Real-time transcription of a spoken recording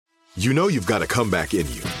You know you've got a comeback in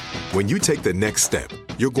you. When you take the next step,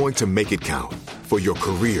 you're going to make it count. For your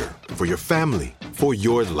career, for your family, for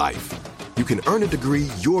your life. You can earn a degree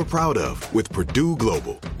you're proud of with Purdue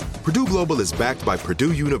Global. Purdue Global is backed by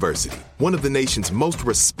Purdue University, one of the nation's most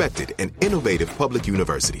respected and innovative public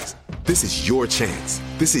universities. This is your chance.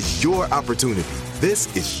 This is your opportunity.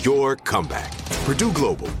 This is your comeback. Purdue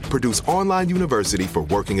Global, Purdue's online university for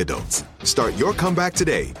working adults. Start your comeback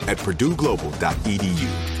today at purdueglobal.edu.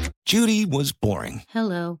 Judy was boring.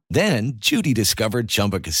 Hello. Then Judy discovered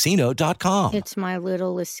ChumbaCasino.com. It's my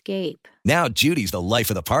little escape. Now Judy's the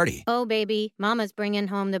life of the party. Oh, baby, mama's bringing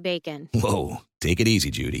home the bacon. Whoa, take it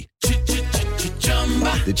easy, Judy.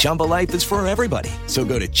 The Chumba life is for everybody. So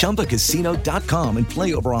go to ChumbaCasino.com and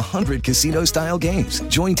play over 100 casino-style games.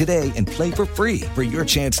 Join today and play for free for your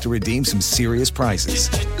chance to redeem some serious prizes.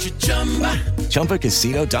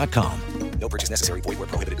 ChumbaCasino.com. No purchase necessary. Void where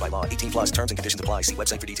prohibited by law. 18 plus terms and conditions apply. See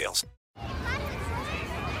website for details.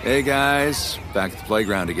 Hey, guys. Back at the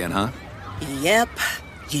playground again, huh? Yep.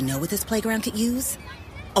 You know what this playground could use?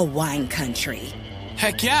 A wine country.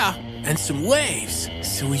 Heck yeah. And some waves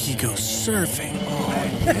so we could go surfing.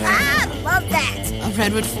 Oh, yeah. Love that. A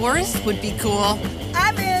redwood forest would be cool.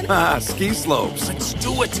 I'm in. Ski slopes. Let's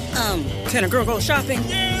do it. Can a girl go shopping?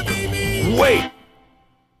 Yeah, baby. Wait.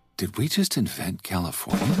 Did we just invent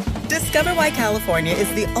California? Discover why California is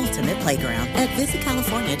the ultimate playground at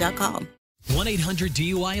visitcalifornia.com.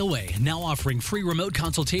 1-800-DUI-OA now offering free remote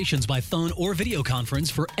consultations by phone or video conference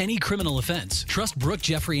for any criminal offense. Trust Brooke,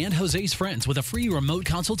 Jeffrey, and Jose's friends with a free remote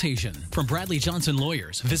consultation. From Bradley Johnson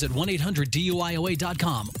Lawyers, visit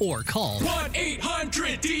 1-800-DUI-OA.com or call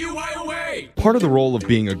 1-800-DUI-OA. Part of the role of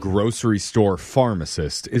being a grocery store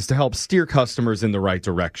pharmacist is to help steer customers in the right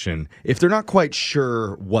direction if they're not quite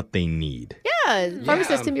sure what they need. Yeah,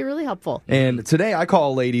 pharmacists can be really helpful. And today I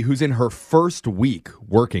call a lady who's in her first week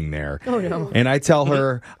working there. Oh, no. And I tell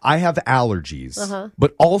her I have allergies,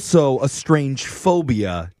 but also a strange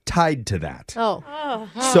phobia tied to that.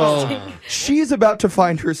 So she's about to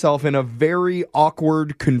find herself in a very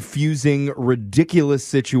awkward, confusing, ridiculous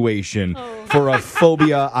situation for a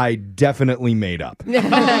phobia I definitely made up.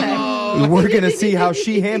 We're going to see how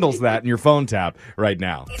she handles that in your phone tap right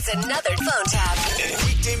now. It's another phone tap.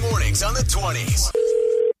 Weekday mornings on the 20s.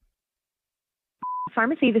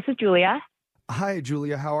 Pharmacy, this is Julia. Hi,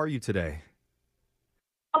 Julia. How are you today?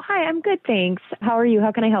 Oh, hi. I'm good, thanks. How are you?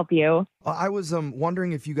 How can I help you? I was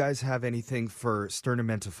wondering if you guys have anything for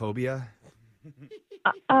Sternamenta phobia.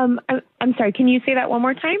 I'm sorry. Can you say that one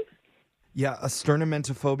more time? Yeah, a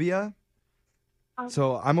Sternamenta phobia.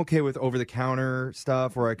 So I'm okay with over-the-counter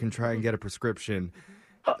stuff, or I can try and get a prescription.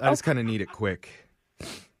 I just kind of need it quick.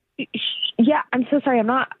 Yeah, I'm so sorry. I'm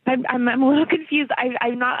a little confused.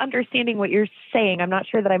 I'm not understanding what you're saying. I'm not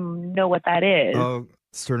sure that I know what that is. Oh,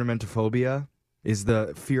 Sternamenta phobia is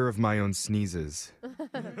the fear of my own sneezes.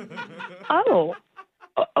 Oh,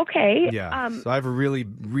 okay. Yeah, so I have a really,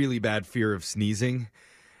 really bad fear of sneezing.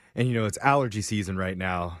 And, you know, it's allergy season right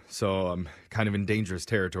now, so I'm kind of in dangerous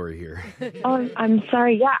territory here. Oh, I'm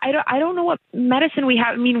sorry. Yeah, I don't know what medicine we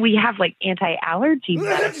have. I mean, we have, like, anti-allergy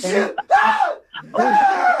medicine.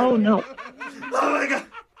 Oh, no. Oh, my God.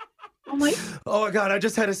 Oh, my God, I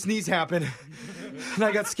just had a sneeze happen, and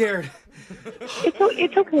I got scared.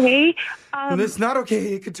 It's okay. It's not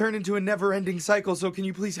okay. It could turn into a never-ending cycle, so can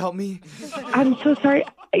you please help me? I'm so sorry.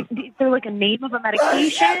 Is there, like, a name of a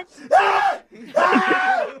medication?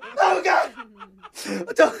 Oh, God!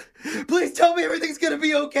 Please tell me everything's going to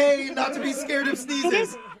be okay and not to be scared of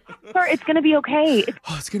sneezes. Sir, it's going to be okay.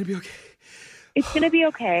 It's going to be okay. It's going to be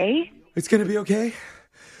okay. It's going to be okay?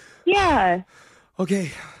 Yeah.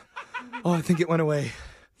 Okay. Oh, I think it went away.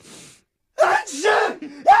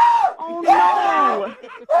 Oh, no.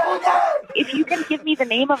 If you can give me the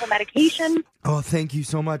name of a medication. Oh, thank you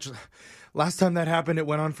so much. Last time that happened, it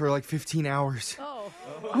went on for like 15 hours. Oh,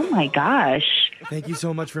 my gosh. Thank you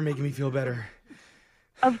so much for making me feel better.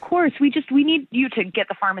 Of course. We need you to get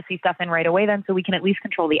the pharmacy stuff in right away then so we can at least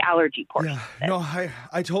control the allergy portion. Yeah, no,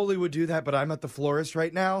 I totally would do that, but I'm at the florist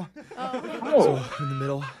right now. Oh. So, in the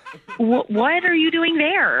middle. What are you doing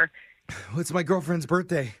there? Well, it's my girlfriend's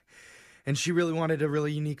birthday. And she really wanted a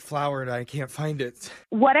really unique flower, and I can't find it.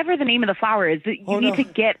 Whatever the name of the flower is, you need to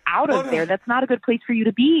get out of there. That's not a good place for you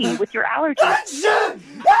to be with your allergies.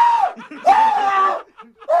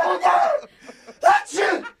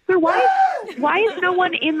 Sir, why is no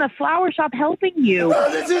one in the flower shop helping you?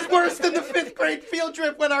 Oh, this is worse than the 5th grade field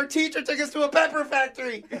trip when our teacher took us to a pepper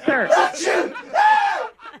factory. Sir,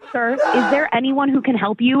 is there anyone who can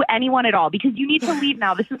help you? Anyone at all? Because you need to leave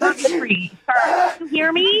now. This is not the tree. Sir, you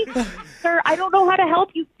hear me? Sir, I don't know how to help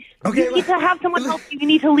you. Okay. You need to have someone help you. You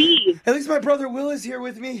need to leave. At least my brother Will is here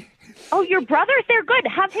with me. Oh, your brothers? They're good.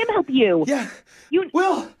 Have him help you. Yeah.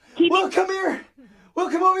 Will, come here. Will,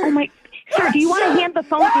 come over here. Oh, my... Sir, do you want to hand the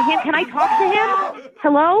phone to him? Can I talk to him?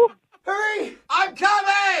 Hello? Hurry! I'm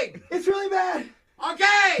coming! It's really bad.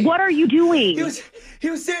 Okay! What are you doing? He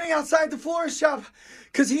was standing outside the florist shop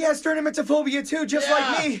because he has Sternamenta Phobia too, just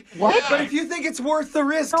like me. What? But if you think it's worth the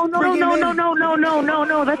risk, No.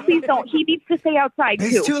 Please don't. He needs to stay outside too.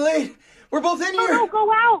 It's too late. We're both in here. No, go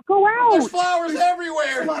out. There's flowers everywhere.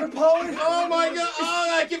 There's a lot of pollen. Oh my God!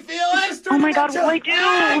 Oh, I can feel it. Oh my God! What do I do?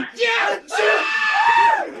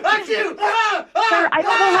 Achoo! Sir, I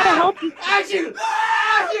don't know how to help you. Achoo!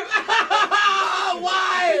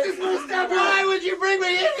 Why? Why would you bring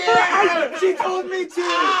me in here? She told me to.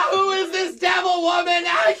 Who is this devil woman?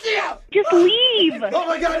 Achoo! Just leave. Oh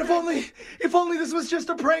my God! If only this was just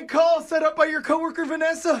a prank call set up by your coworker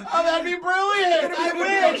Vanessa. Oh, that'd be brilliant. I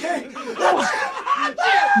wish. Okay.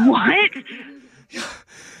 What?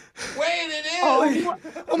 Wait, it is.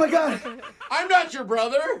 Oh my God. I'm not your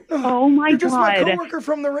brother. Oh my You're just my God. coworker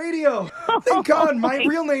from the radio. Thank God. My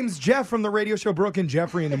real name's Jeff from the radio show Brooke and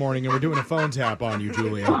Jeffrey in the Morning, and we're doing a phone tap on you,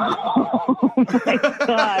 Julia. Oh my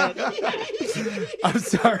God. I'm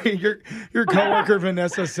sorry. Your coworker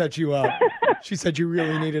Vanessa set you up. She said you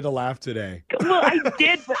really needed a laugh today. Well, I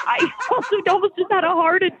did, but I also almost just had a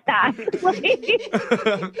heart attack.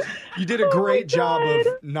 You did a great job of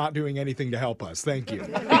not doing anything to help us. Thank you.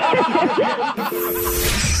 Wake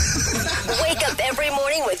up every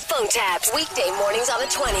morning with phone taps. Weekday mornings on the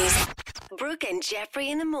 20s. Brooke and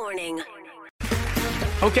Jeffrey in the Morning.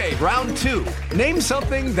 Okay, round two. Name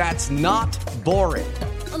something that's not boring.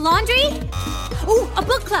 A laundry? Ooh, a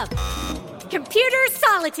book club. Computer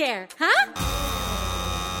solitaire, huh?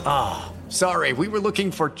 Ah, sorry, we were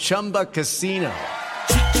looking for Chumba Casino.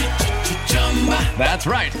 That's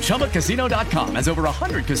right, ChumbaCasino.com has over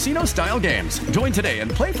 100 casino-style games. Join today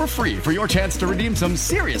and play for free for your chance to redeem some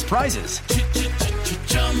serious prizes.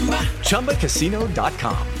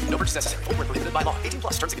 ChumbaCasino.com. No purchase necessary. Void where prohibited by law. 18+.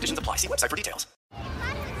 Terms and conditions apply. See website for details.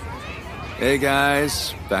 Hey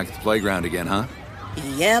guys, back at the playground again, huh?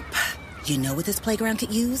 Yep. You know what this playground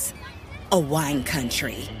could use? A wine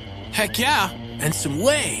country. Heck yeah, and some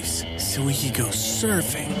waves so we could go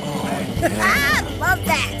surfing. Oh, yeah. Love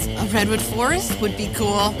that. A redwood forest would be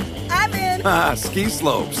cool. I'm in. Ski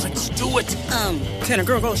slopes. Let's do it. Can a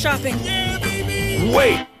girl go shopping? Yeah, baby.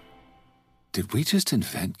 Wait! Did we just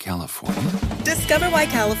invent California? Discover why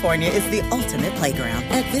California is the ultimate playground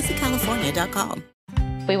at visitcalifornia.com.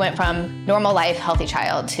 We went from normal life, healthy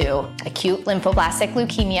child to acute lymphoblastic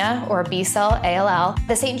leukemia or B-cell ALL.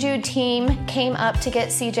 The St. Jude team came up to get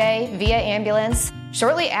CJ via ambulance.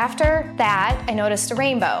 Shortly after that, I noticed a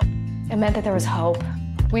rainbow. It meant that there was hope.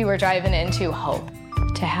 We were driving into hope.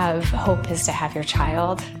 To have hope is to have your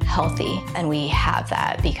child healthy, and we have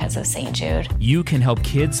that because of St. Jude. You can help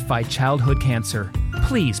kids fight childhood cancer.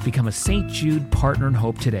 Please become a St. Jude Partner in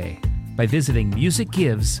Hope today by visiting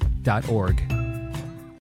musicgives.org.